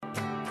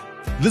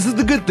This is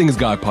the Good Things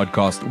Guy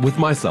podcast with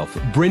myself,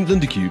 Brent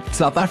Lindeque,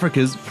 South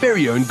Africa's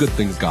very own Good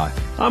Things Guy.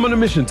 I'm on a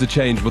mission to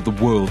change what the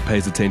world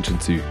pays attention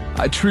to.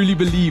 I truly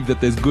believe that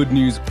there's good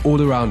news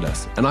all around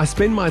us, and I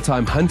spend my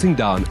time hunting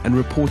down and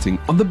reporting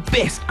on the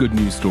best good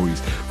news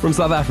stories from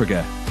South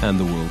Africa and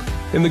the world.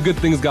 In the Good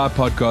Things Guy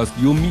podcast,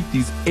 you'll meet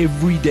these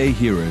everyday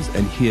heroes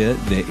and hear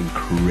their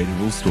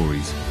incredible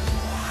stories.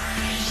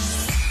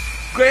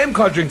 Graham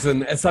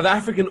Codrington, a South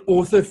African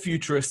author,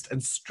 futurist,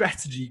 and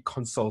strategy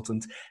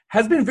consultant,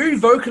 has been very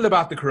vocal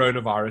about the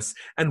coronavirus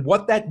and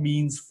what that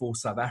means for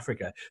South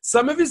Africa.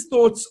 Some of his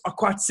thoughts are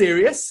quite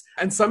serious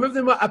and some of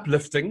them are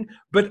uplifting,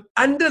 but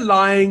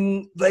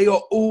underlying, they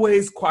are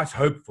always quite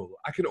hopeful.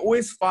 I can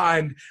always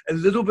find a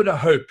little bit of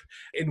hope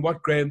in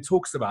what Graham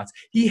talks about.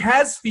 He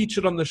has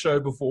featured on the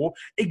show before,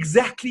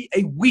 exactly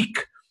a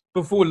week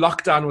before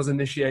lockdown was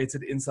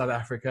initiated in South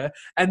Africa.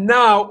 And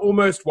now,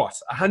 almost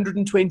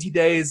 120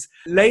 days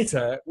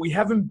later, we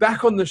have him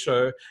back on the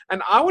show.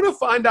 And I want to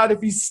find out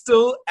if he's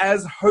still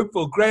as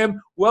hopeful.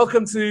 Graham,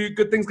 welcome to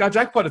Good Things Guy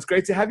Jackpot. It's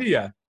great to have you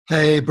here.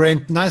 Hey,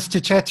 Brent, nice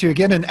to chat to you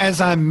again. And as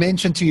I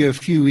mentioned to you a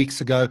few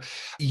weeks ago,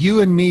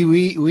 you and me,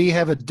 we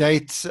have a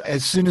date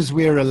as soon as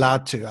we're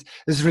allowed to.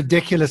 It's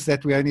ridiculous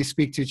that we only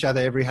speak to each other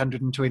every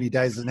 120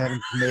 days and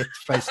haven't met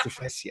face to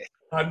face yet.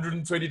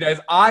 120 days.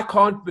 I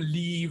can't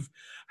believe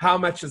how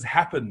much has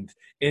happened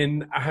in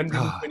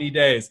 120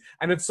 days.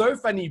 And it's so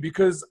funny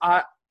because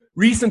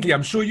recently,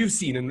 I'm sure you've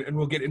seen, and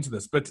we'll get into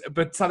this,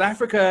 but South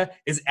Africa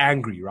is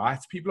angry, right?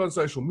 People on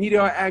social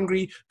media are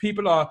angry.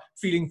 People are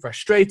feeling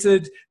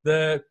frustrated.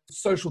 The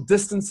social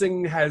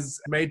distancing has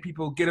made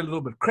people get a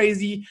little bit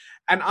crazy.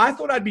 And I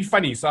thought I'd be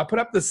funny. So I put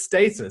up the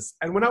status.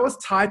 And when I was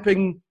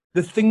typing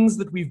the things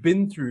that we've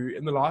been through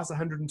in the last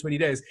 120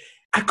 days,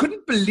 I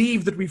couldn't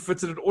believe that we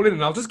fitted it all in.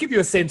 And I'll just give you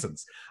a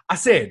sentence. I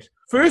said,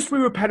 first we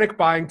were panic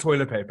buying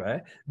toilet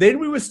paper. Then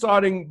we were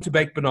starting to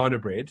bake banana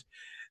bread.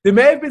 There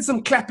may have been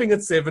some clapping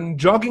at 7,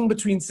 jogging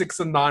between 6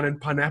 and 9,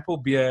 and pineapple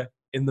beer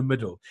in the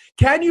middle.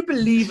 Can you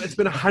believe it's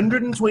been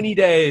 120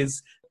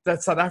 days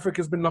that South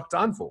Africa's been locked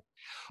down for?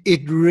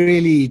 It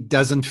really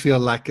doesn't feel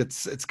like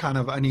it's kind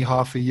of only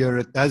half a year.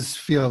 It does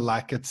feel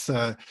like it's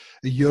a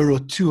year or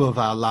two of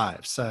our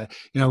lives.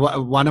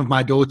 One of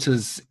my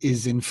daughters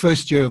is in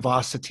first year of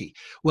varsity.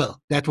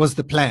 Well, that was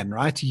the plan,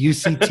 right?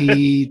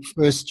 UCT,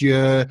 first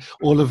year,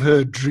 all of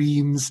her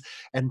dreams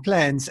and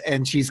plans.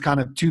 And she's kind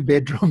of 2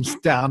 bedrooms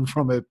down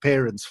from her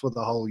parents for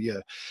the whole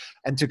year.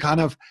 And to kind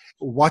of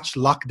watch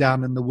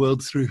lockdown in the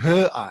world through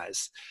her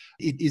eyes,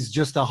 it is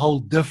just a whole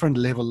different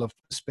level of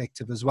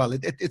perspective as well.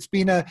 It's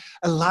been a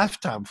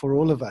lifetime for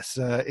all of us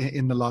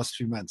in the last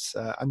few months.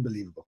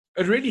 Unbelievable.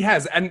 It really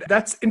has. And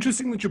that's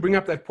interesting that you bring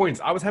up that point.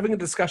 I was having a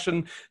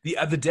discussion the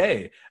other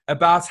day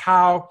about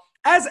how,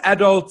 as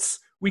adults,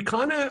 we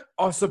kind of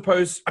are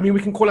supposed, we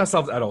can call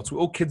ourselves adults. We're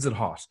all kids at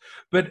heart.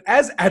 But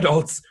as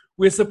adults,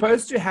 we're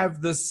supposed to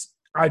have this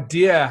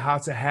idea how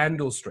to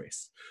handle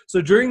stress.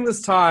 So during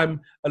this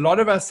time, a lot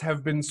of us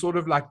have been sort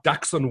of like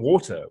ducks on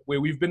water, where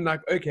we've been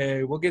like,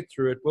 okay, we'll get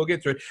through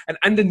it. And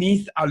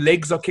underneath, our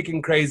legs are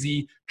kicking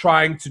crazy,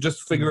 trying to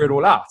just figure it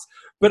all out.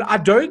 But I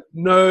don't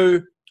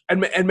know,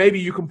 and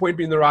maybe you can point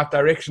me in the right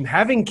direction,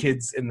 having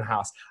kids in the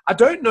house, I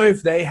don't know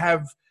if they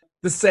have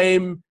the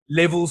same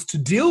levels to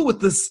deal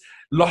with this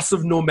loss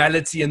of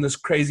normality and this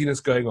craziness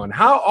going on.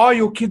 How are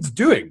your kids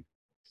doing?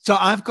 So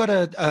I've got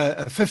a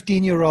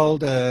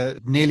 15-year-old, a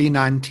nearly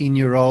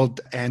 19-year-old,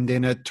 and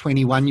then a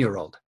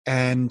 21-year-old,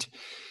 and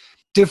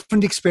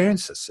different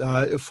experiences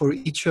for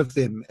each of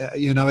them.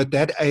 At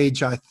that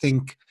age, I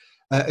think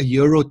a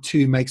year or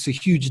two makes a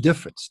huge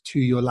difference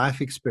to your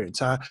life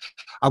experience. I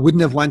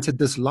wouldn't have wanted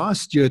this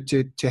last year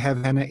to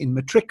have Hannah in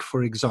matric,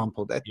 for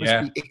example. That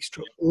must be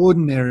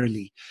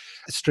extraordinarily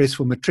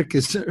stressful. Matric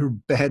is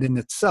bad in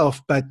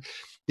itself, but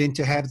then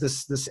to have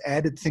this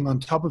added thing on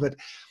top of it.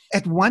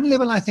 At one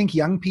level, I think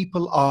young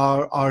people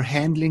are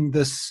handling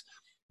this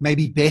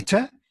maybe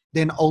better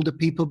than older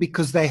people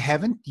because they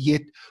haven't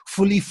yet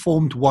fully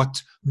formed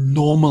what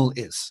normal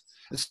is.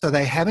 So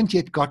they haven't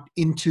yet got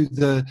into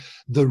the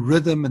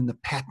rhythm and the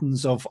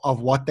patterns of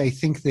what they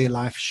think their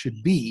life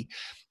should be.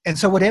 And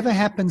so whatever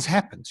happens,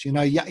 happens.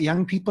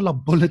 Young people are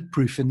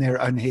bulletproof in their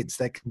own heads.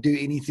 They can do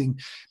anything,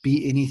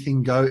 be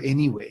anything, go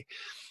anywhere.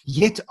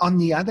 Yet, on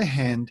the other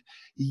hand,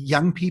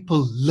 young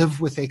people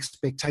live with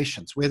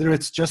expectations, whether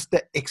it's just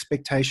the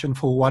expectation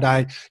for what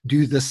I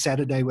do this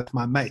Saturday with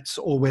my mates,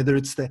 or whether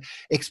it's the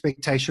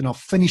expectation of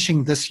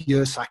finishing this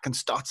year so I can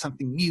start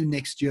something new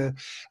next year,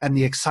 and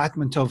the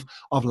excitement of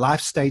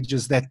life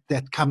stages that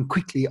come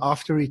quickly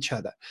after each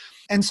other.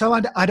 And so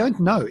I don't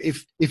know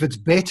if it's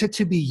better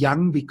to be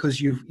young because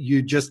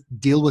you just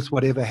deal with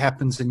whatever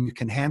happens and you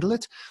can handle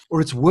it, or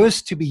it's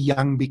worse to be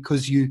young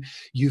because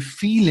you're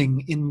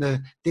feeling in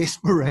the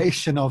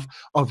desperation of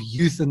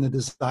youth and the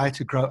desire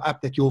to grow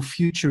up that your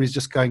future is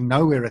just going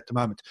nowhere at the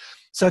moment.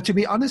 So to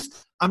be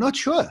honest, I'm not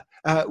sure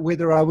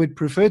whether I would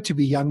prefer to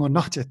be young or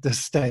not at this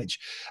stage,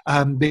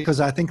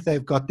 because I think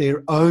they've got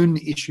their own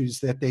issues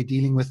that they're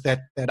dealing with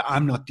that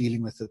I'm not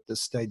dealing with at this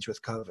stage with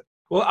COVID.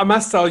 Well, I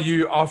must tell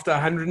you, after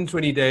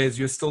 120 days,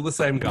 you're still the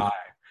same guy.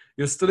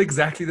 You're still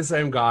exactly the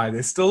same guy.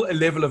 There's still a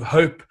level of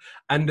hope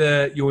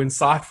under your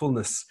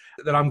insightfulness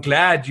that I'm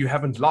glad you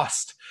haven't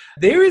lost.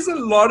 There is a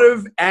lot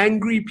of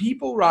angry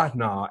people right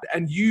now,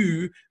 and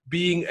you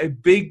being a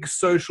big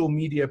social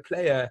media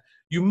player,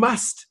 you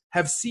must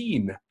have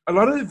seen a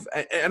lot of,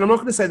 and I'm not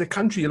going to say the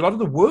country, a lot of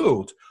the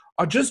world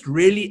are just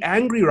really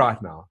angry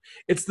right now.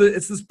 It's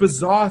this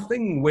bizarre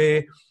thing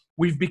where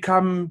we've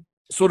become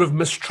sort of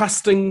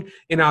mistrusting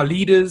in our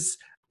leaders.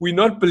 We're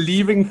not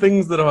believing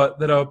things that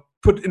are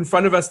put in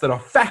front of us that are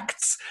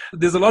facts.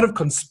 There's a lot of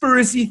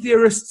conspiracy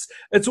theorists.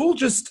 It's all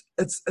just,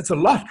 it's a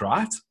lot,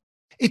 right?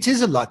 It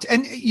is a lot.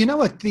 And you know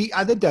what? The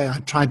other day I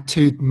tried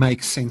to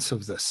make sense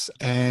of this,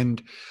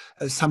 and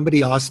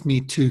somebody asked me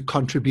to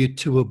contribute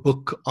to a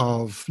book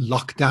of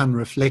lockdown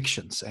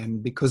reflections.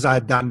 And because I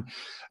had done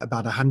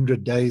about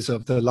 100 days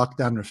of the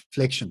lockdown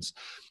reflections,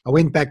 I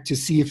went back to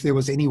see if there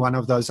was any one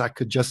of those I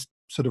could just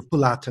sort of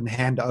pull out and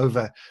hand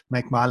over,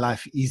 make my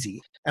life easy.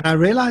 And I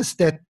realized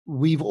that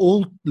we've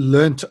all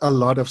learned a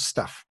lot of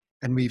stuff,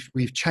 and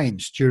we've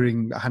changed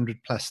during 100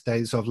 plus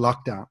days of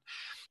lockdown.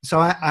 So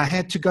I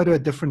had to go to a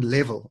different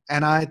level.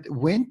 And I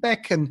went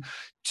back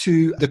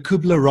to the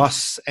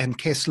Kubler-Ross and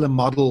Kessler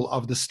model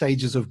of the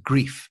stages of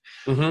grief.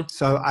 Mm-hmm.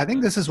 So I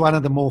think this is one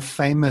of the more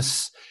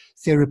famous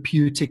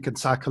therapeutic and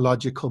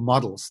psychological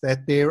models,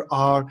 that there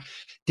are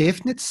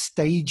definite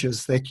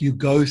stages that you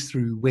go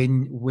through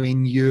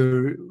when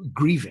you're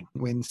grieving,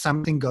 when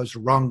something goes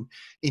wrong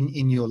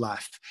in your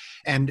life.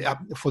 And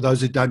for those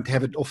who don't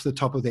have it off the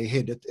top of their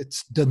head,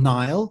 it's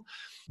denial,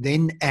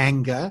 then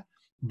anger,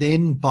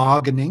 then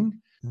bargaining,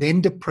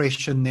 then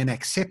depression, then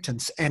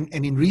acceptance. And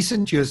in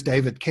recent years,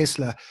 David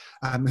Kessler,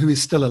 who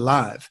is still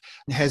alive,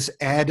 has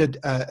added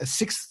a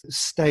sixth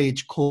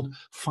stage called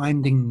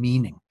finding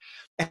meaning.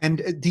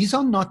 And these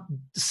are not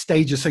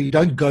stages, so you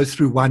don't go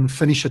through one,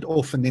 finish it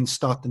off, and then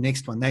start the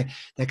next one.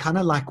 They're kind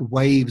of like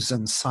waves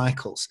and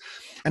cycles.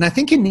 And I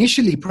think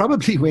initially,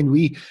 probably when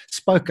we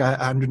spoke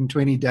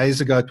 120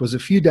 days ago, it was a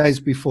few days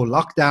before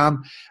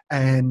lockdown,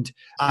 and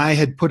I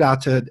had put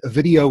out a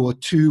video or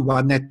two,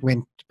 one that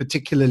went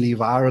particularly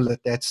viral at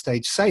that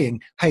stage,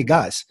 saying, hey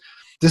guys,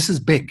 this is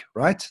big,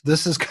 right?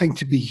 This is going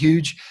to be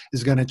huge.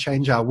 It's going to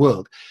change our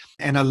world.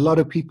 And a lot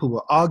of people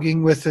were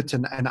arguing with it.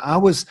 And I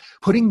was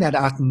putting that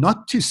out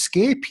not to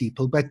scare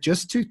people, but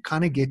just to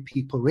kind of get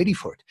people ready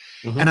for it.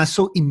 Mm-hmm. And I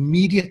saw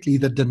immediately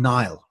the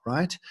denial,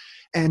 right?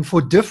 And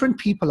for different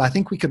people, I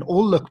think we can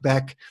all look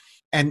back,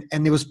 and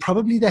there was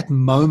probably that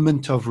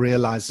moment of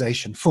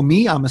realization. For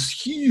me, I'm a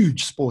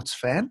huge sports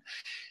fan.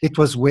 It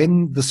was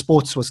when the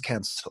sports was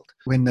cancelled,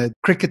 when the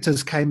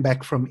cricketers came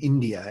back from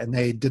India and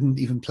they didn't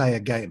even play a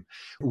game,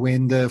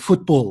 when the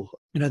football,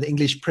 the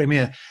English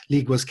Premier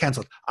League was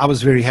cancelled. I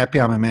was very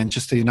happy. I'm a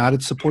Manchester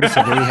United supporter,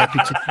 so very happy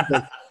to see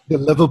the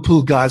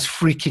Liverpool guys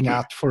freaking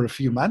out for a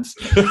few months.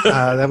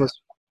 That was.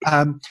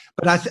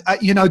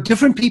 But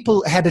different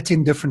people had it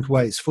in different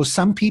ways. For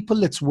some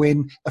people, it's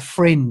when a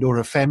friend or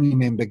a family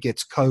member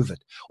gets COVID,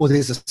 or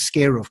there's a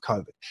scare of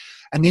COVID.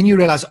 And then you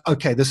realize,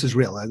 okay, this is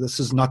real. This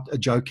is not a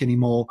joke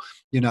anymore,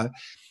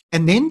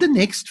 And then the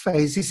next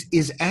phase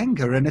is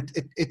anger. And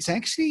it's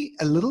actually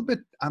a little bit,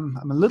 I'm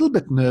a little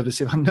bit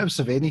nervous, if I'm nervous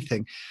of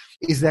anything,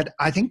 is that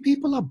I think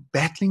people are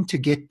battling to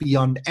get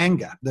beyond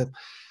anger.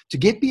 To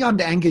get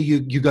beyond anger,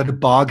 you go to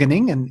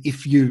bargaining. And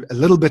if you're a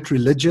little bit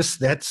religious,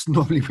 that's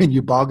normally when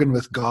you bargain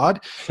with God.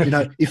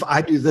 If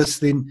I do this,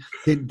 then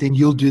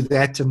you'll do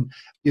that.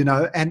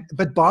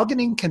 But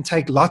bargaining can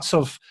take lots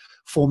of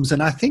forms.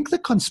 And I think the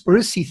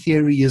conspiracy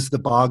theory is the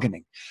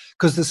bargaining,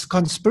 because this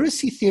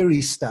conspiracy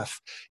theory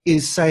stuff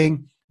is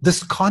saying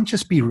this can't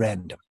just be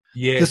random.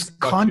 Yes, this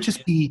can't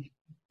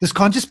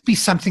just be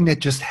something that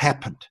just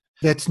happened.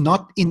 That's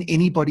not in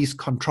anybody's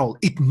control.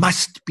 It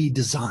must be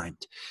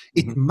designed.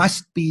 It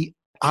must be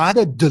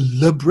either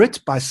deliberate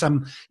by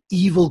some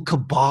evil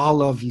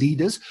cabal of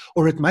leaders,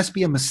 or it must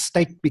be a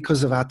mistake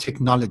because of our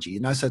technology.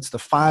 So it's the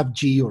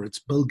 5G, or it's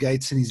Bill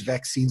Gates and his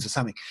vaccines or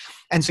something.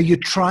 And so you're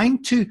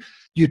trying to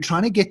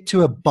get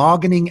to a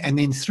bargaining, and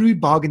then through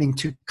bargaining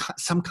to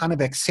some kind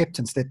of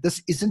acceptance that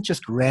this isn't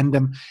just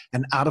random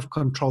and out of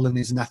control and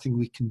there's nothing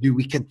we can do.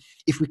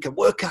 If we can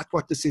work out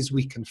what this is,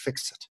 we can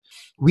fix it.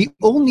 We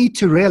all need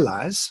to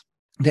realize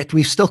that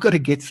we've still got to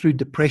get through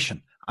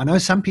depression. I know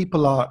some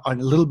people are on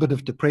a little bit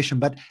of depression,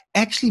 but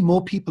actually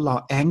more people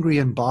are angry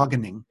and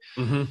bargaining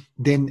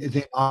than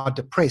they are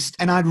depressed.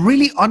 And I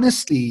really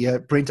honestly,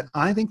 Brent,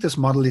 I think this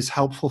model is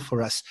helpful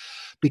for us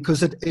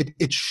because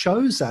it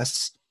shows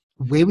us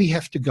where we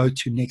have to go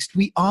to next.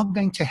 We are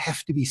going to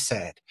have to be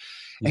sad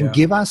and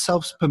give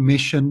ourselves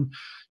permission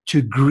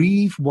to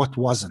grieve what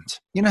wasn't.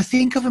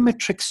 Think of a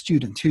matric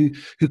student who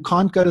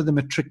can't go to the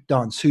matric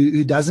dance,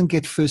 who doesn't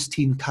get first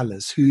team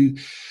colors, who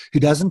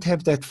doesn't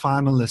have that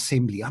final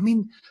assembly. I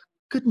mean,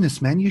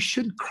 goodness, man, you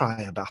should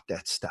cry about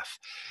that stuff.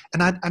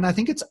 And I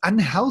think it's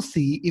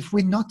unhealthy if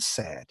we're not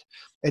sad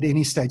at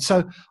any stage.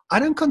 So I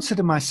don't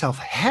consider myself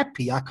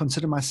happy. I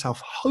consider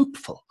myself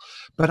hopeful.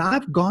 But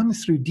I've gone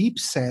through deep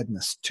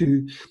sadness,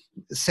 to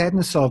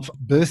sadness of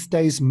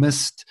birthdays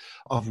missed,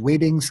 of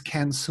weddings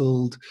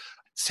canceled,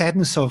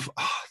 sadness of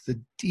the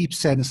deep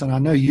sadness, and I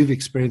know you've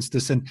experienced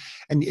this, and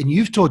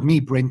you've taught me,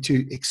 Brent,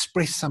 to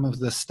express some of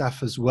this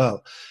stuff as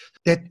well.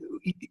 That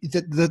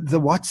the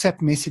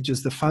WhatsApp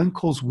messages, the phone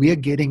calls we're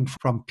getting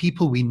from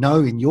people we know,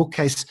 in your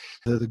case,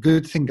 the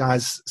Good Thing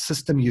Guys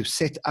system you've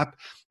set up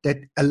that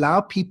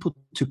allow people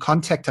to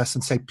contact us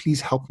and say,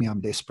 please help me,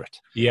 I'm desperate.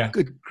 Yeah.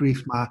 Good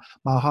grief, my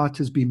heart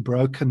has been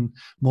broken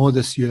more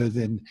this year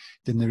than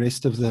the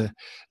rest of the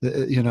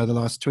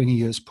last 20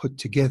 years put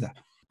together.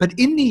 But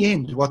in the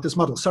end, what this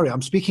model, sorry,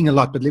 I'm speaking a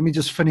lot, but let me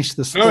just finish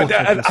this. No,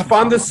 I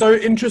found this so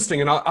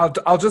interesting, and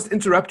I'll just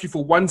interrupt you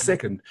for 1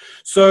 second.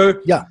 So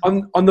yeah.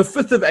 on the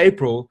 5th of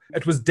April,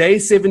 it was day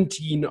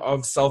 17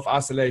 of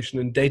self-isolation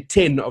and day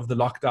 10 of the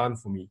lockdown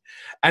for me.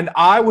 And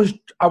I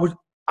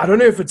don't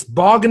know if it's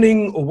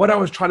bargaining or what I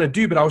was trying to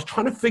do, but I was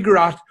trying to figure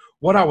out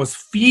what I was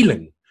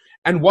feeling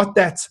and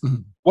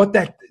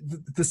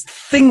this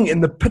thing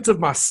in the pit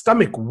of my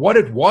stomach, what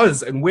it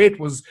was and where it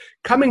was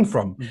coming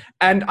from.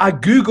 And I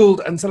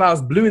Googled until I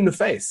was blue in the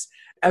face.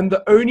 And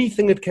the only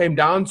thing it came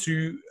down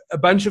to, a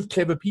bunch of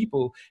clever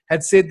people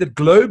had said that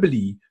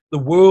globally, the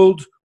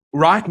world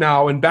right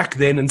now and back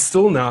then and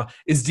still now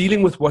is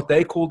dealing with what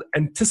they called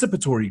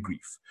anticipatory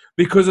grief,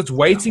 because it's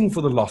waiting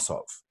for the loss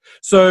of.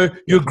 So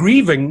you're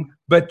grieving,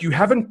 but you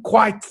haven't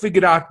quite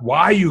figured out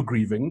why you're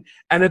grieving.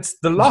 And it's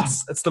the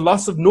loss. It's the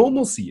loss of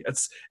normalcy.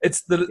 It's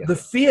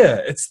the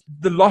fear. It's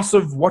the loss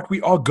of what we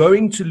are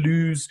going to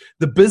lose,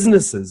 the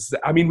businesses.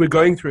 I mean, we're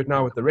going through it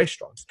now with the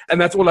restaurants. And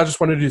that's all I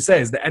just wanted to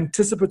say is the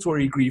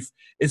anticipatory grief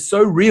is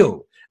so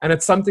real. And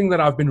it's something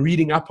that I've been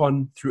reading up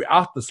on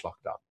throughout this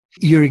lockdown.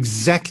 You're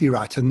exactly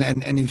right. And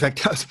in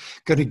fact, I was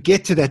going to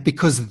get to that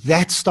because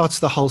that starts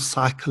the whole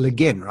cycle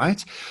again,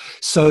 right?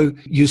 So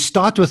you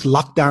start with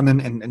lockdown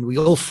and we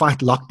all fight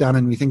lockdown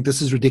and we think this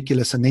is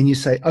ridiculous. And then you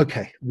say,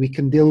 okay, we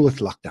can deal with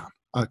lockdown.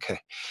 Okay.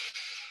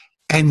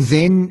 And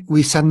then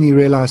we suddenly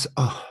realize,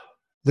 oh,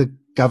 the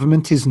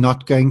government is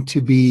not going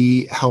to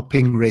be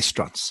helping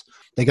restaurants.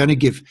 They're going to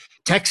give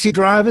taxi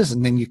drivers,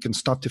 and then you can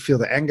start to feel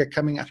the anger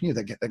coming up in you.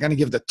 They're going to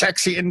give the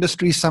taxi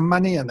industry some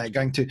money, and they're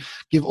going to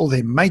give all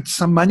their mates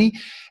some money,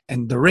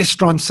 and the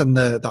restaurants and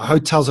the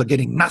hotels are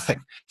getting nothing.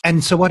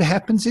 And so what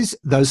happens is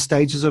those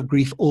stages of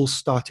grief all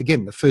start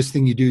again. The first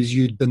thing you do is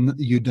you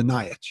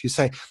deny it. You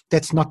say,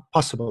 that's not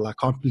possible. I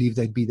can't believe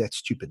they'd be that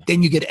stupid.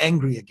 Then you get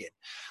angry again.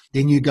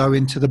 Then you go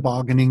into the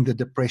bargaining, the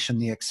depression,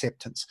 the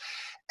acceptance.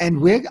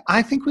 And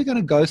I think we're going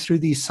to go through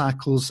these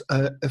cycles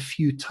a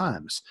few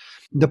times.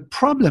 The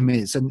problem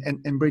is,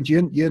 and Brent, you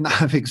and I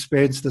have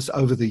experienced this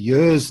over the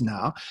years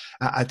now.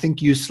 I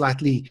think you're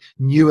slightly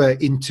newer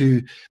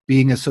into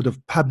being a sort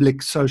of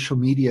public social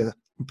media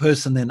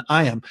person than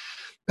I am.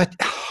 But,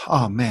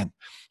 oh man,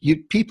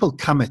 people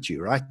come at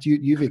you, right?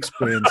 You've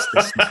experienced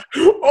this now.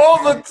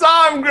 All the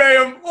time,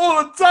 Graham,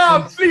 all the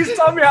time. Please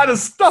tell me how to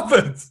stop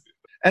it.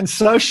 And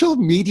social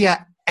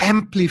media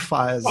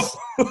amplifies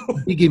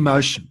big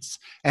emotions.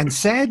 And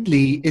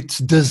sadly, it's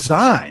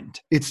especially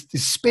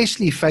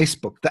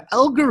Facebook, the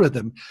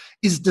algorithm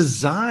is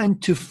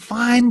designed to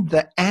find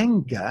the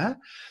anger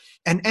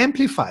and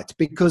amplify it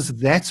because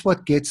that's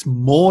what gets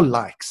more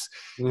likes.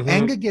 Mm-hmm.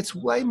 Anger gets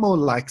way more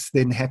likes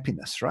than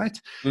happiness, right?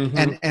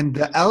 Mm-hmm. And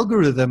the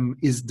algorithm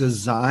is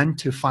designed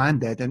to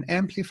find that and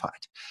amplify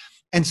it.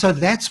 And so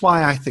that's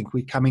why I think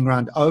we're coming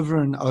around over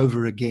and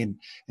over again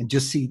and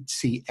just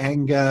see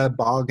anger,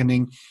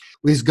 bargaining.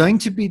 There's going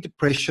to be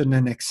depression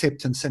and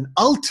acceptance. And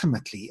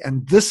ultimately,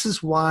 and this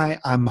is why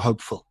I'm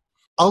hopeful,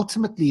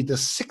 ultimately the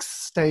sixth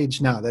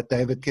stage now that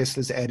David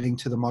Kessler's adding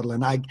to the model,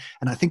 and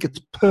I think it's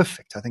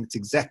perfect, I think it's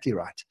exactly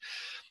right,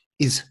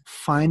 is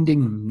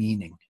finding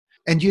meaning.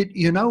 And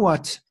you know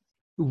what?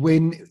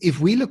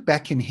 If we look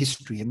back in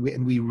history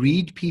and we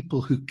read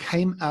people who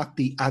came out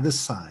the other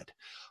side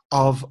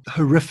of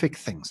horrific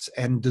things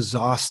and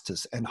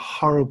disasters and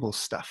horrible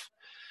stuff,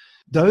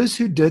 those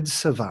who did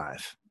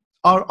survive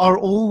are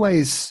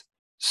always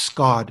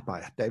scarred by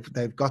it.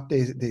 They've got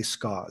their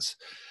scars.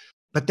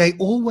 But they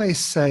always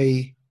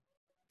say,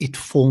 it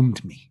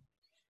formed me.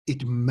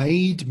 It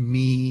made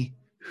me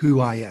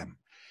who I am.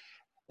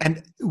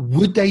 And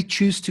would they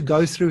choose to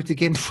go through it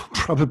again?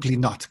 Probably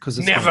not. Because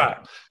it's never.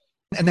 Horrible.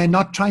 And they're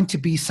not trying to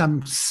be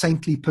some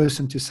saintly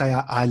person to say,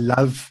 I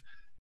love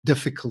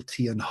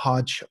difficulty and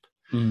hardship.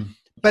 Mm.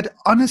 But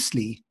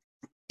honestly,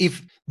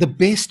 if the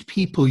best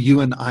people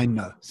you and I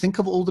know, think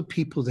of all the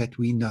people that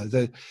we know,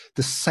 the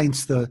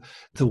saints, the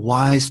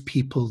wise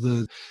people,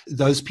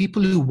 those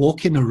people who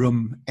walk in a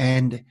room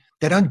and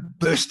they don't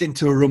burst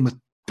into a room with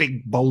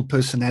big, bold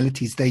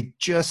personalities. They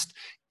just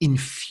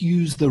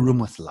infuse the room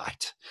with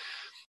light.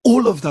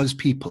 All of those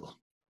people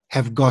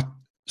have got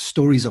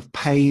stories of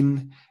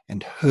pain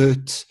and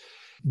hurt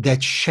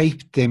that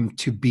shaped them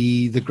to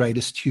be the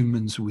greatest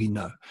humans we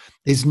know.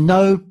 There's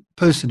no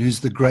person who's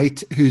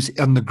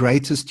on the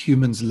greatest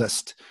humans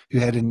list who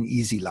had an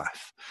easy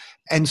life.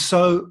 And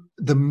so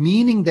the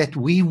meaning that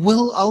we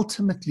will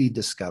ultimately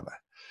discover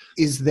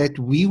is that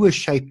we were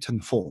shaped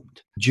and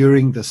formed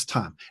during this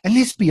time. And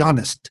let's be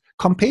honest,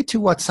 compared to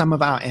what some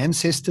of our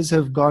ancestors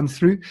have gone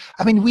through,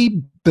 I mean,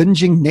 we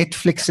binging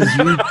Netflix as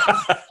you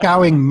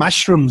cowing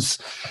mushrooms,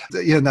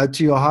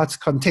 to your heart's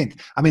content.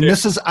 I mean,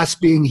 This is us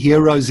being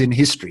heroes in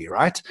history,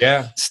 right?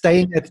 Yeah.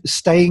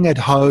 Staying at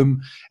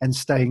home and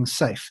staying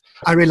safe.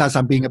 I realize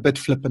I'm being a bit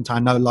flippant. I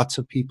know lots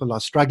of people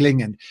are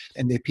struggling and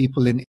there are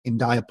people in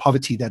dire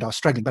poverty that are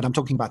struggling, but I'm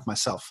talking about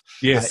myself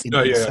Yes. in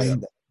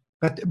saying that.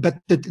 But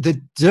the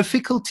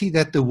difficulty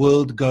that the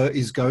world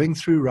is going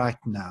through right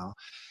now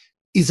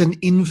is an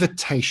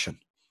invitation.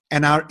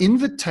 And our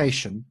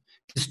invitation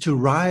is to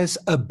rise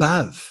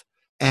above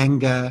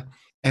anger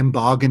and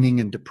bargaining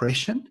and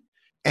depression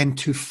and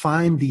to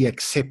find the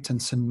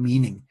acceptance and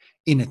meaning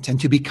in it and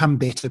to become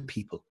better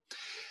people.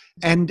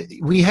 And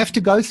we have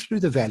to go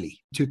through the valley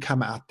to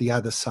come out the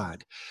other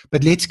side.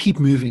 But let's keep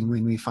moving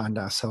when we find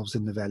ourselves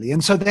in the valley.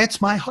 And so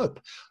that's my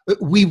hope.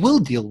 We will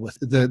deal with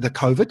the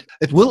COVID.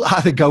 It will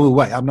either go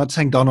away. I'm not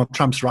saying Donald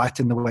Trump's right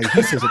in the way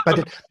he says it,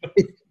 but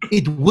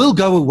it will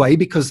go away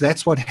because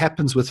that's what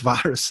happens with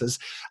viruses.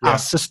 Yeah. Our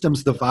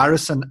systems, the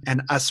virus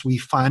and us, we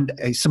find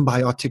a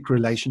symbiotic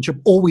relationship,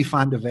 or we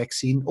find a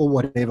vaccine, or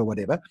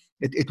whatever.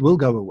 It will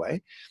go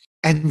away.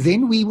 And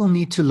then we will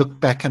need to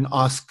look back and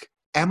ask,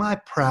 am I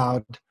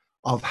proud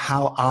of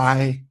how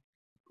I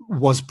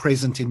was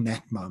present in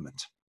that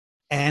moment?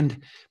 And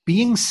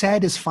being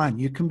sad is fine.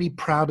 You can be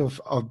proud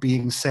of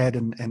being sad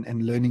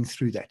and learning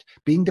through that.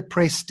 Being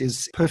depressed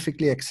is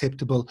perfectly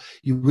acceptable.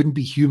 You wouldn't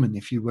be human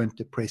if you weren't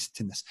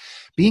depressed in this.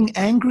 Being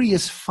angry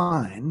is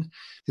fine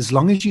as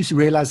long as you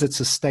realize it's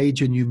a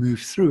stage and you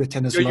move through it.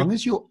 And as long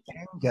as your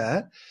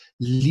anger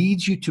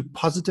leads you to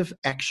positive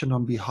action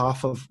on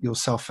behalf of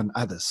yourself and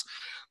others,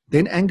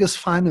 then anger's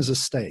fine as a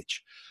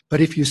stage. But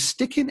if you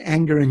stick in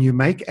anger and you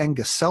make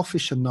anger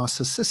selfish and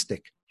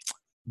narcissistic,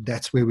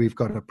 that's where we've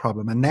got a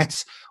problem. And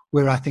that's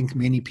where I think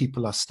many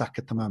people are stuck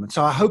at the moment.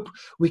 So I hope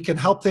we can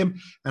help them.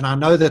 And I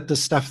know that the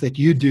stuff that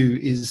you do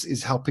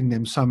is helping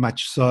them so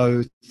much.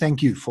 So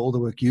thank you for all the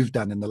work you've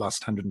done in the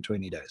last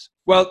 120 days.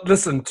 Well,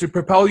 listen, to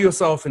propel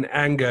yourself in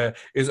anger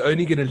is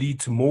only going to lead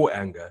to more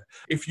anger.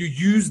 If you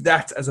use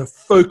that as a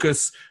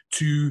focus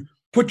to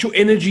put your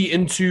energy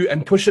into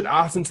and push it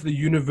out into the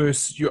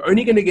universe, you're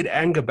only going to get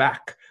anger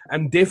back.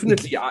 And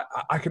definitely,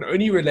 I can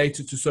only relate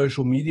it to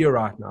social media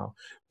right now.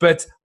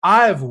 But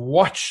I've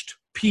watched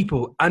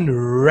people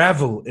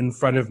unravel in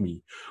front of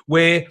me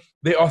where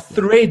there are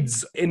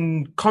threads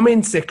in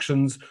comment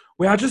sections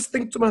where I just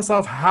think to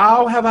myself,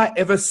 how have I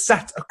ever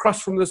sat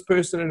across from this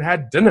person and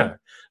had dinner?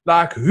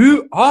 Like,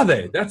 who are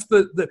they? That's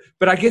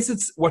but I guess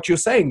it's what you're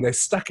saying. They're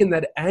stuck in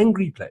that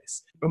angry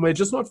place and they're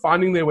just not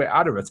finding their way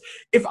out of it.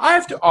 If I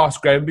have to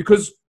ask, Graham,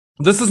 because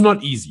this is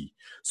not easy.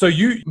 So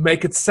you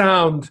make it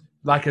sound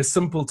like a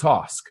simple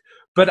task,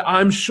 but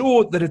I'm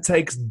sure that it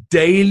takes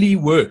daily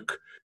work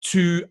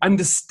to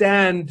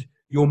understand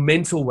your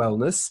mental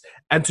wellness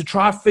and to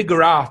try to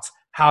figure out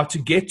how to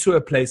get to a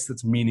place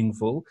that's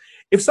meaningful.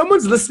 If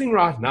someone's listening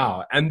right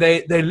now and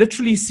they're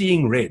literally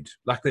seeing red,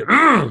 like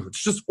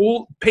it's just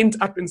all pent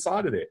up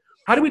inside of there,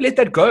 how do we let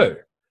that go?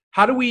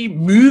 How do we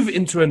move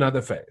into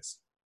another phase?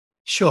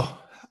 Sure.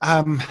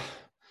 I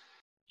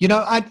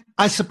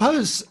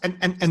suppose,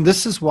 and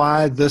this is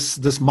why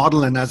this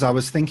model, and as I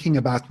was thinking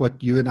about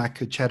what you and I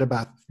could chat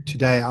about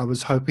today, I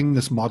was hoping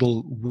this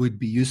model would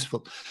be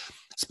useful. I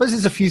suppose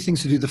there's a few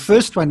things to do. The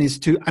first one is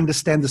to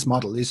understand this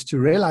model, is to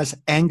realize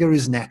anger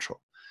is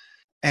natural.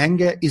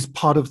 Anger is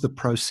part of the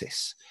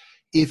process.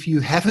 If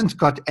you haven't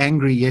got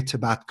angry yet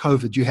about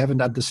COVID, you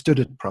haven't understood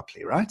it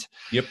properly, right?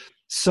 Yep.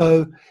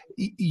 So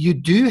you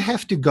do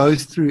have to go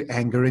through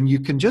anger, and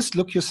you can just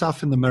look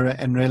yourself in the mirror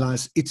and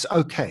realize it's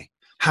okay.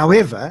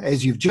 However,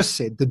 as you've just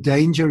said, the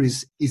danger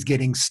is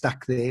getting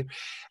stuck there,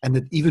 and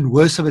that even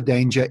worse of a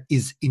danger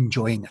is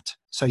enjoying it.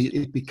 So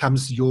it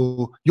becomes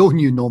your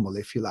new normal,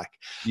 if you like.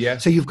 Yeah.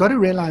 So you've got to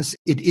realize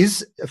it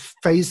is a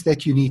phase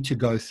that you need to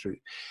go through.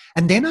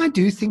 And then I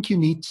do think you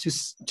need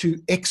to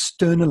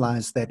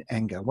externalize that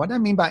anger. What I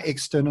mean by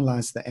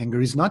externalize the anger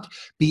is not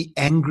be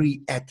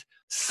angry at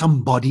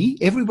somebody.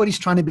 Everybody's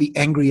trying to be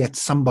angry at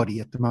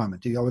somebody at the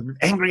moment.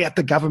 Angry at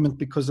the government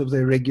because of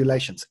their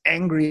regulations,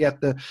 angry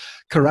at the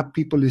corrupt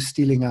people who are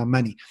stealing our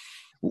money.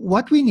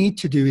 What we need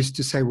to do is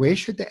to say, where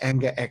should the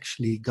anger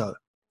actually go?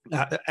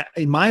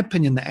 In my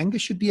opinion, the anger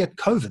should be at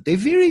COVID. There are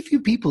very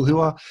few people who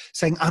are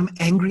saying, I'm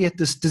angry at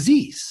this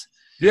disease.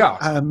 Yeah.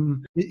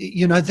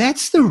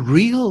 That's the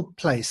real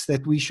place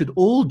that we should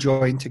all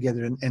join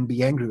together and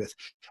be angry with.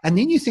 And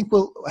then you think,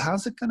 well,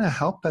 how's it going to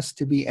help us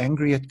to be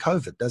angry at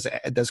COVID? Does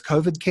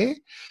COVID care?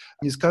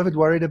 Is COVID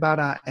worried about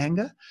our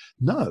anger?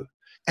 No.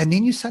 And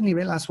then you suddenly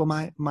realize,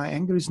 well, my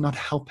anger is not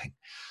helping.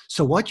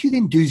 So what you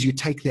then do is you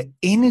take the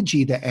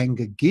energy the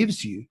anger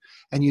gives you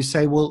and you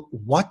say, well,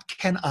 what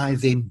can I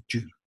then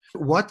do?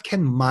 What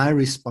can my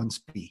response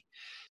be?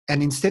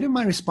 And instead of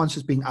my response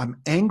as being, I'm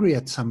angry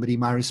at somebody,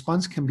 my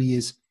response can be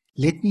is,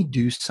 let me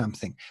do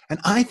something. And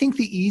I think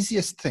the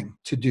easiest thing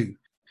to do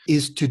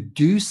is to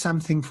do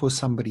something for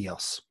somebody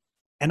else.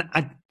 And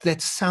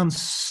that sounds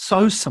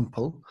so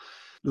simple,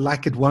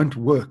 like it won't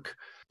work.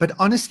 But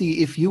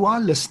honestly, if you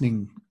are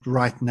listening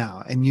right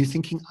now and you're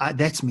thinking,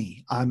 that's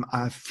me,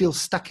 I feel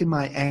stuck in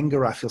my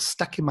anger, I feel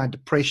stuck in my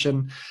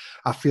depression,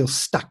 I feel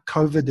stuck,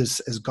 COVID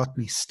has got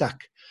me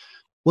stuck.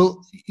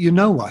 Well, you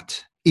know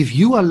what? If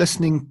you are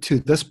listening to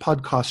this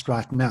podcast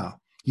right now,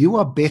 you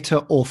are better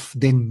off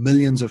than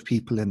millions of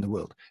people in the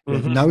world who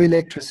have no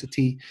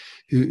electricity,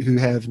 who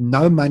have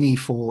no money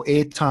for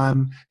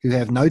airtime, who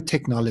have no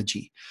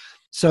technology.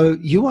 So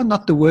you are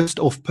not the worst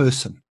off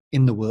person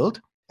in the world,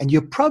 and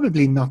you're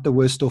probably not the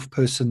worst off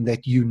person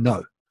that you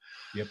know.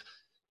 Yep.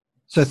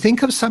 So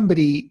think of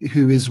somebody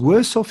who is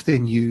worse off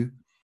than you,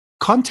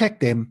 contact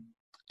them,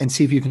 and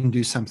see if you can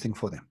do something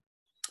for them.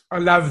 I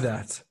love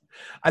that.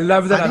 I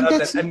love that. I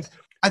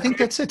think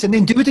that's it. And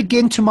then do it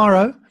again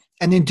tomorrow,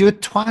 and then do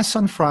it twice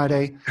on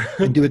Friday,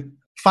 and do it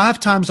 5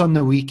 times on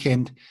the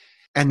weekend,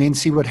 and then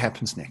see what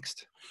happens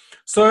next.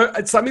 So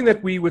it's something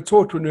that we were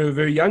taught when we were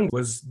very young,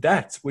 was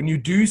that when you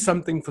do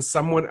something for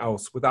someone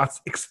else without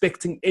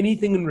expecting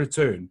anything in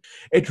return,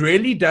 it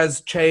really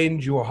does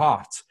change your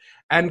heart.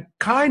 And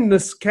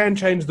kindness can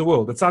change the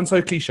world. It sounds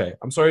so cliche.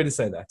 I'm sorry to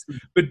say that.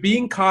 But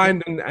being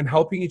kind and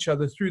helping each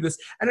other through this,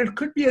 and it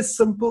could be as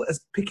simple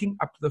as picking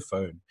up the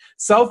phone.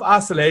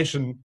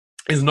 Self-isolation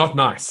is not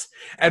nice.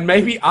 And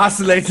maybe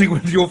isolating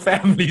with your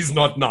family is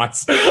not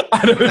nice.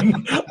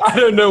 I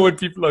don't know what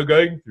people are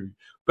going through.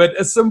 But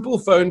a simple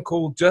phone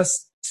call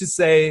just to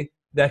say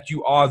that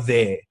you are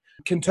there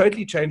can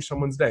totally change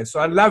someone's day. So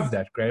I love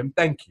that, Graham.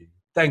 Thank you.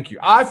 Thank you.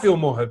 I feel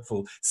more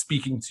hopeful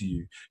speaking to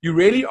you. You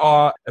really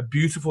are a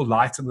beautiful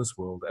light in this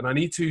world. And I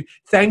need to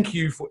thank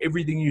you for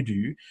everything you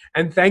do.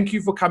 And thank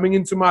you for coming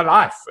into my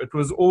life. It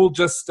was all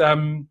just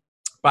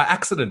by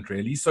accident,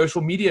 really.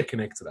 Social media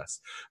connected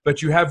us.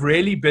 But you have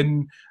really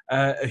been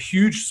a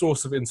huge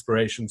source of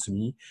inspiration to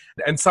me,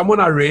 and someone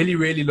I really,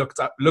 really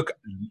looked up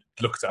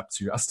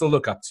to. I still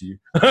look up to you.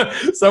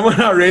 Someone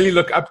I really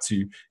look up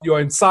to.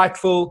 You're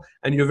insightful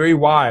and you're very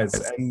wise,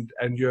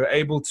 and you're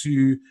able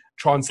to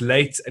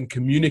translate and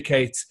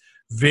communicate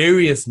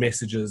various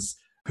messages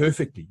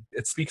perfectly.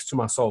 It speaks to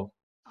my soul.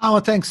 Oh,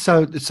 thanks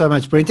so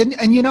much, Brent.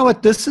 And you know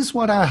what? This is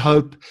what I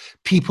hope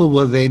people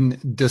will then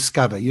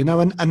discover. You know,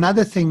 and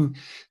another thing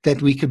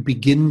that we could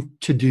begin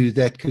to do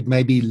that could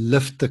maybe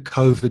lift the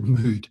COVID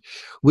mood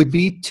would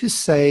be to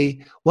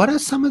say, what are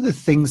some of the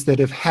things that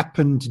have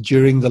happened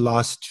during the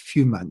last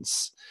few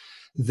months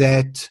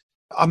that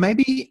are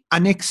maybe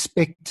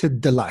unexpected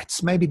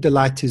delights? Maybe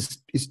delight is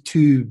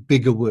too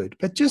big a word,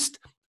 but just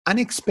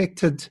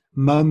unexpected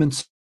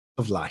moments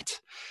of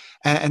light.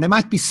 And they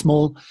might be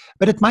small,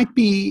 but it might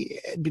be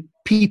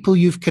people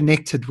you've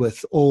connected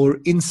with, or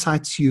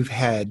insights you've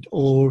had,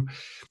 or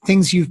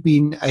things you've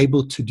been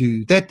able to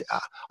do that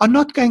are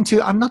not going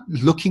to, I'm not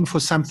looking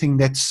for something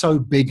that's so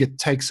big it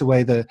takes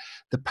away the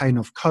pain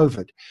of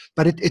COVID,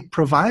 but it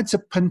provides a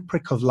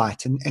pinprick of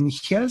light. And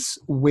here's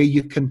where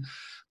you can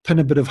pin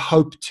a bit of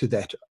hope to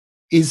that,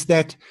 is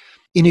that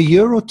in a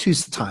year or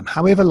two's time,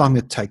 however long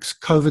it takes,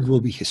 COVID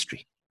will be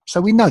history. So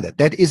we know that.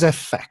 That is a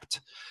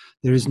fact.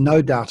 There is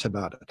no doubt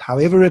about it.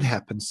 However it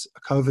happens,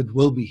 COVID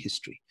will be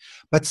history.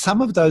 But some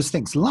of those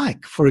things,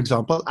 like, for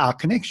example, our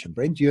connection,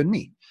 Brent, you and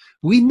me,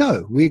 we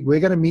know we're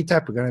going to meet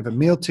up, we're going to have a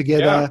meal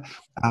together,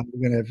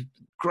 we're going to have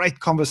great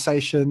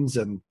conversations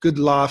and good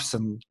laughs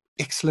and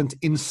excellent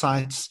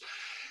insights.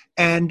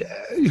 And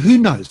who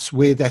knows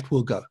where that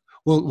will go?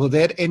 Will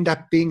that end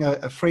up being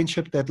a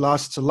friendship that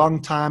lasts a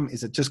long time?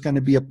 Is it just going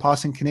to be a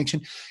passing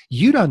connection?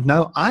 You don't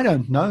know. I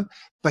don't know.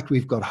 But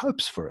we've got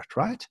hopes for it,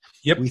 right?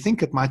 Yep. We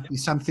think it might be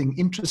something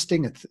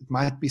interesting. It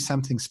might be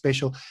something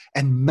special.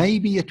 And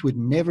maybe it would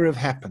never have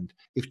happened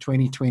if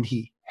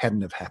 2020 hadn't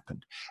have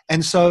happened.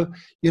 And so,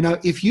 you know,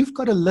 if you've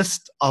got a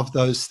list of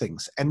those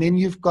things, and then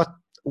you've got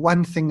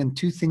 1 thing and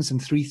 2 things and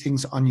 3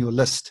 things on your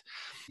list,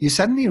 you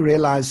suddenly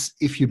realize,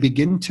 if you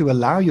begin to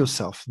allow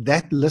yourself,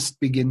 that list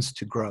begins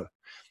to grow.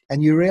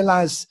 And you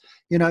realize,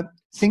 you know,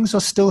 things are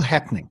still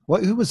happening.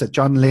 Who was it?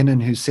 John Lennon,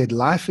 who said,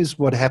 life is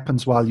what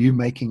happens while you're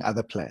making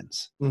other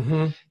plans.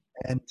 Mm-hmm.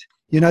 And,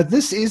 you know,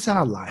 this is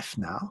our life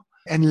now.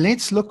 And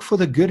let's look for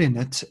the good in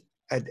it.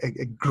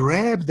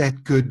 Grab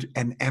that good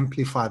and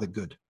amplify the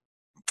good.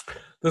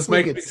 This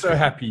makes me so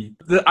happy.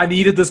 I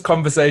needed this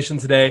conversation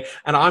today,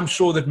 and I'm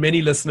sure that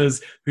many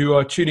listeners who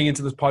are tuning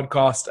into this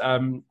podcast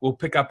will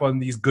pick up on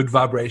these good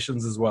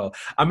vibrations as well.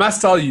 I must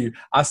tell you,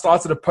 I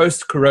started a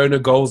post-corona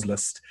goals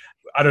list.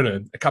 I don't know,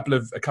 a couple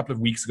of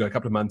weeks ago, a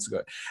couple of months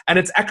ago. And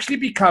it's actually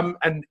become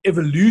an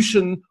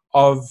evolution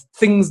of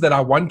things that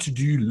I want to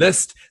do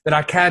list that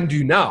I can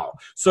do now.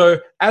 So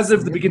as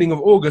of the beginning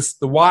of August,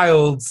 the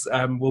wilds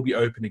will be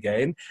open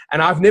again.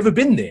 And I've never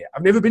been there.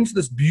 I've never been to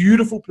this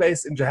beautiful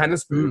place in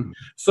Johannesburg.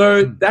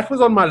 So that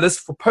was on my list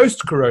for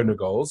post-corona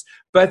goals.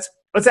 But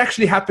it's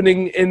actually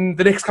happening in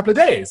the next couple of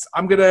days.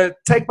 I'm going to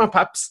take my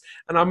pups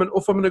and I'm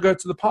going to go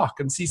to the park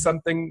and see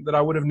something that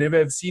I would have never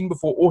have seen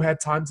before or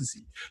had time to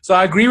see. So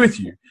I agree with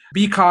you.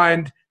 Be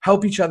kind,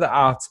 help each other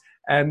out.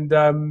 And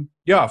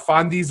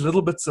find these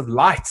little bits of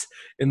light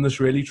in this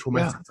really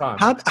traumatic time.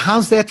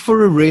 How's that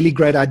for a really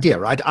great idea,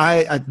 right?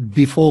 I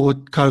before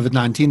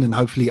COVID-19 and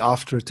hopefully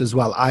after it as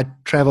well, I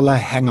travel a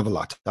hang of a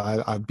lot.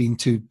 I've been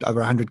to over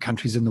 100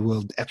 countries in the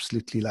world,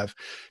 absolutely love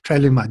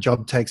traveling. My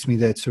job takes me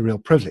there. It's a real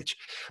privilege.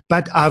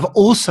 But I've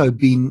also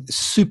been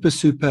super,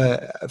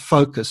 super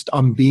focused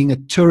on being a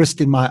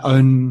tourist in my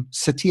own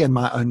city and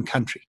my own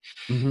country.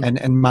 Mm-hmm.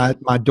 And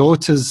my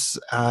daughters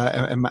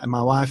and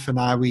my wife and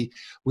I, we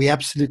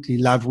absolutely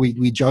love, we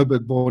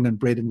Joburg born and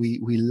bred, and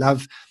we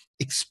love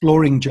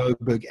exploring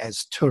Joburg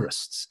as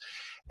tourists.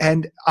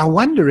 And I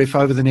wonder if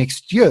over the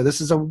next year, this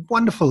is a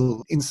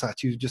wonderful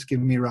insight you've just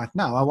given me right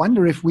now. I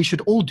wonder if we should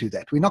all do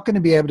that. We're not going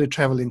to be able to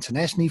travel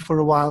internationally for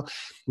a while.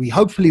 We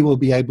hopefully will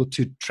be able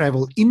to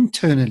travel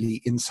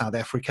internally in South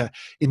Africa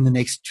in the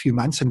next few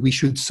months, and we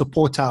should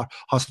support our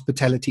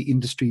hospitality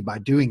industry by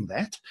doing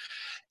that.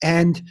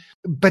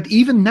 But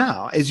even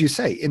now, as you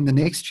say, in the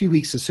next few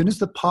weeks, as soon as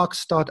the parks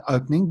start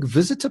opening,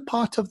 visit a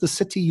part of the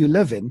city you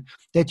live in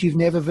that you've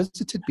never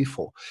visited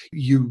before.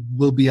 You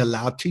will be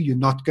allowed to. You're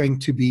not going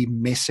to be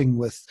messing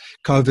with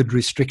COVID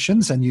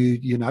restrictions, and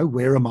you know,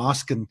 wear a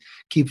mask and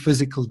keep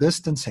physical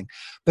distancing.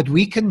 But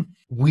we can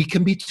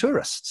be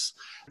tourists,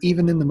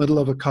 even in the middle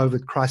of a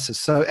COVID crisis.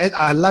 So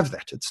I love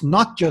that. It's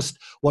not just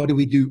what do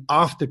we do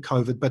after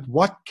COVID, but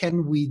what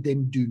can we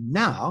then do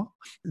now?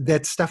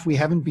 That stuff we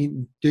haven't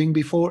been doing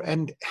before,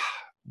 and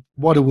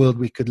what a world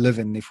we could live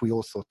in if we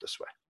all thought this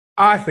way.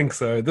 I think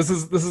so. This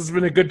has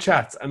been a good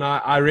chat, and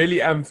I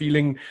really am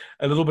feeling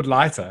a little bit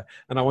lighter,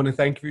 and I want to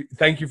thank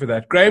you for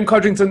that. Graham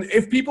Codrington,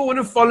 if people want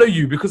to follow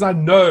you, because I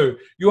know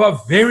you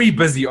are very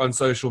busy on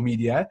social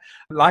media,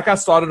 like I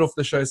started off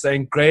the show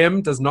saying,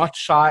 Graham does not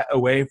shy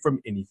away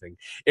from anything.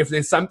 If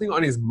there's something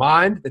on his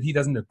mind that he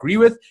doesn't agree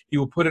with, he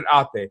will put it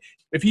out there.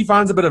 If he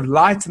finds a bit of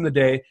light in the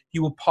day, he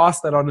will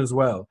pass that on as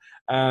well.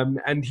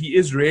 And he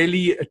is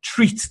really a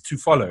treat to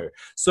follow.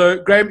 So,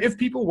 Graham, if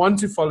people want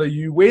to follow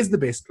you, where's the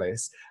best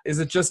place? Is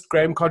it just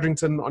Graham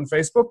Codrington on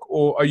Facebook,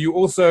 or are you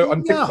also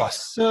on TikTok?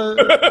 So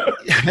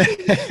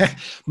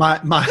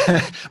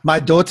my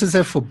daughters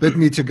have forbidden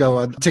me to go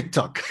on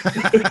TikTok.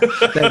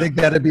 They think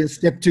that'd be a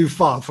step too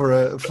far for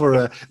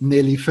a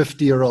nearly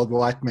 50-year-old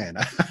white man.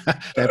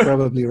 They're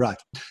probably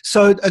right.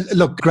 So,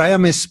 look,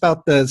 Graham is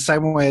spelled the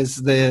same way as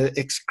the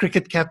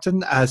ex-cricket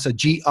captain, so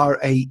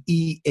Graeme,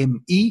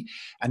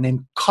 and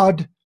then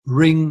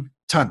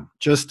Codrington,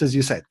 just as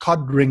you said,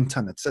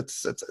 Codrington. It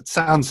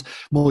sounds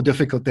more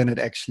difficult than it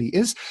actually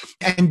is.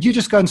 And you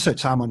just go and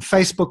search. I'm on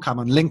Facebook, I'm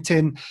on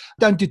LinkedIn.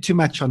 Don't do too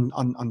much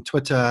on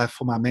Twitter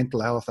for my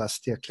mental health. I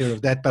steer clear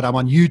of that. But I'm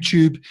on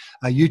YouTube.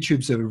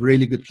 YouTube's a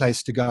really good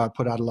place to go. I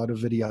put out a lot of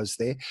videos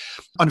there.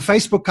 On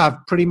Facebook,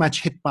 I've pretty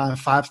much hit my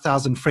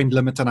 5,000 friend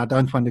limit, and I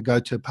don't want to go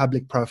to a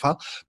public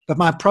profile. But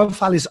my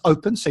profile is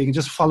open, so you can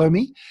just follow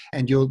me,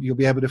 and you'll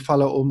be able to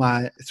follow all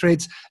my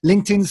threads.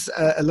 LinkedIn's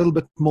a little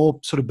bit more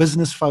sort of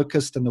business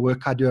focused, and the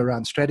work I do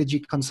around strategy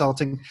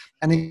consulting.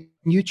 And then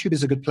YouTube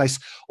is a good place,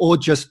 or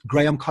just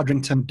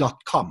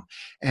grahamcodrington.com.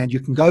 And you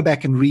can go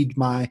back and read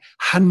my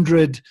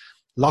 100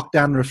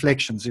 lockdown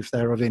reflections if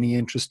they're of any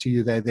interest to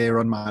you. They're there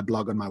on my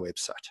blog on my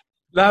website.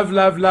 Love,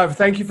 love, love.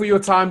 Thank you for your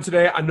time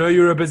today. I know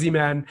you're a busy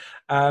man.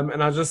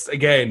 And I just,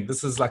 again,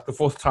 this is like the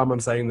fourth time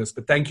I'm saying this,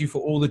 but thank you for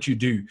all that you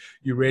do.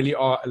 You really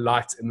are a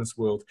light in this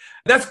world.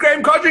 That's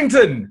Graham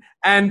Codrington.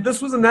 And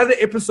this was another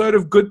episode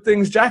of Good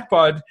Things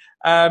Jackpot.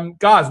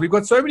 Guys, we've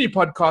got so many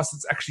podcasts.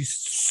 It's actually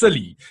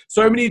silly.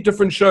 So many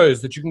different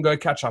shows that you can go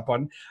catch up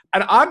on.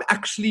 And I'm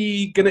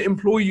actually going to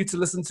implore you to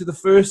listen to the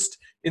first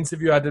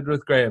interview I did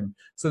with Graham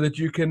so that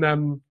you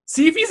can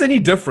see if he's any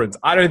different.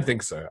 I don't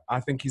think so. I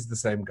think he's the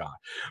same guy.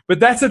 But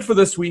that's it for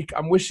this week.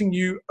 I'm wishing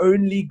you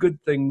only good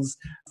things.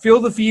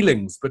 Feel the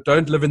feelings, but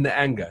don't live in the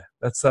anger.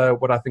 That's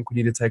what I think we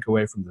need to take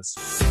away from this.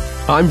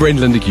 I'm Brent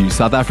Lindeque,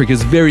 South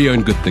Africa's very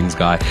own Good Things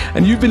Guy,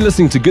 and you've been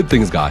listening to Good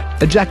Things Guy,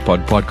 a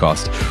Jackpot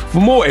podcast. For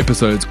more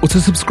episodes or to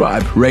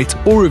subscribe, rate,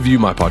 or review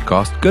my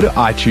podcast, go to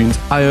iTunes,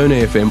 Iona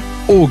FM,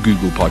 or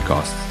Google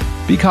Podcasts.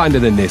 Be kinder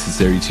than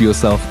necessary to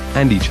yourself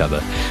and each other.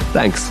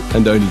 Thanks,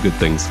 and only good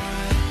things.